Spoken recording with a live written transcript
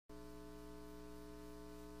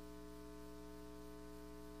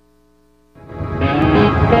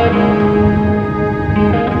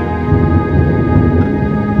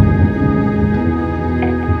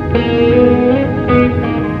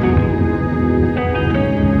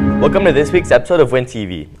Welcome to this week's episode of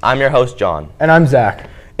WINTV. I'm your host, John. And I'm Zach.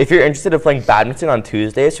 If you're interested in playing badminton on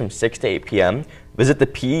Tuesdays from 6 to 8 p.m., visit the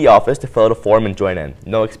PE office to fill out a form and join in.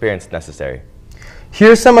 No experience necessary.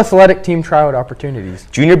 Here's some athletic team tryout opportunities.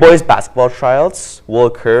 Junior boys basketball tryouts will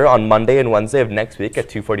occur on Monday and Wednesday of next week at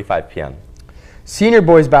 2:45 p.m. Senior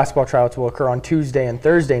boys basketball tryouts will occur on Tuesday and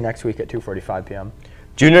Thursday next week at 2:45 p.m.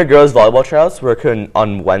 Junior girls volleyball tryouts will occur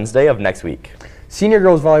on Wednesday of next week. Senior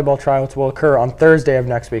girls volleyball tryouts will occur on Thursday of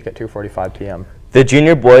next week at 2:45 p.m. The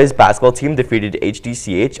junior boys basketball team defeated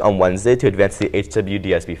HDCH on Wednesday to advance to the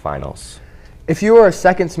HWDSB finals. If you are a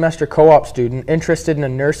second semester co-op student interested in a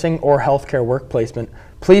nursing or healthcare work placement,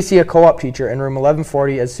 please see a co-op teacher in room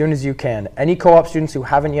 1140 as soon as you can. Any co-op students who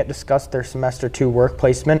haven't yet discussed their semester 2 work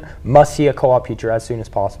placement must see a co-op teacher as soon as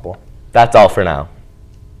possible. That's all for now.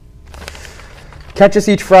 Catch us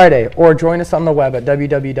each Friday or join us on the web at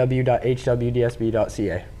www.hwdsb.ca.